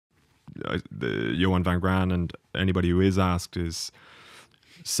the Johan van Graan and anybody who is asked is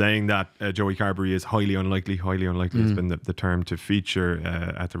saying that Joey Carbery is highly unlikely has been the term to feature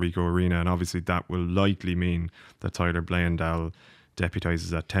at the Ricoh Arena, and obviously that will likely mean that Tyler Bleyendaal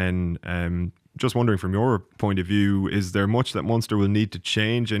deputises at 10. Just wondering, from your point of view, is there much that Munster will need to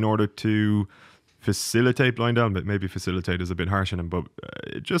change in order to facilitate Bleyendaal? But maybe facilitate is a bit harsh on him, but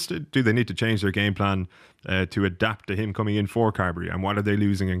do they need to change their game plan to adapt to him coming in for Carbery? And what are they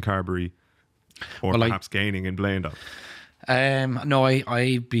losing in Carbery, or perhaps gaining in Bleyendaal? No,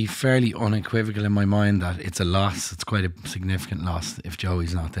 I'd be fairly unequivocal in my mind that it's a loss. It's quite a significant loss if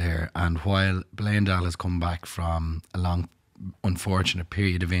Joey's not there. And while Bleyendaal has come back from a long, unfortunate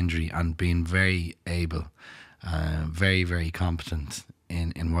period of injury and been very able, very, very competent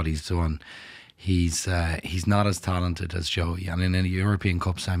in what he's done, he's not as talented as Joey. And in a European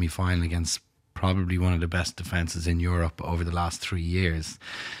Cup semi-final against probably one of the best defences in Europe over the last 3 years,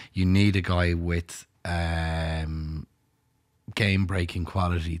 you need a guy with game-breaking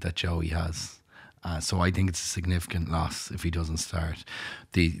quality that Joey has. So I think it's a significant loss if he doesn't start.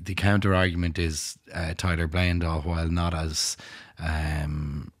 The counter-argument is Tyler Bleyendaal, while not as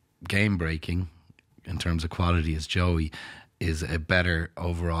game-breaking in terms of quality as Joey, is a better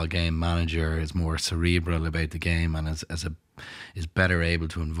overall game manager, is more cerebral about the game, and is better able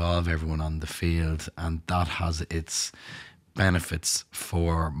to involve everyone on the field, and that has its benefits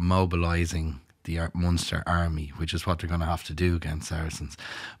for mobilising the Munster army, which is what they're going to have to do against Saracens.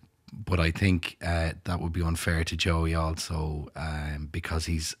 But I think that would be unfair to Joey also, because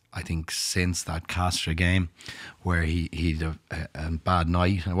I think since that Castra game where he had a bad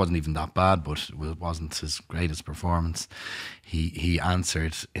night, it wasn't even that bad, but it wasn't his greatest performance, he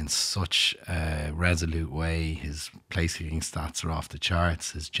answered in such a resolute way. His place kicking stats are off the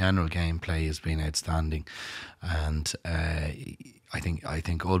charts. His general gameplay has been outstanding, and I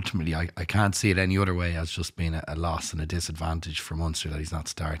think ultimately I can't see it any other way as just being a loss and a disadvantage for Munster that he's not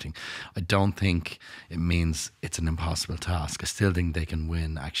starting. I don't think it means it's an impossible task. I still think they can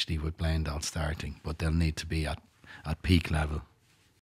win actually with Bleyendaal starting, but they'll need to be at peak level.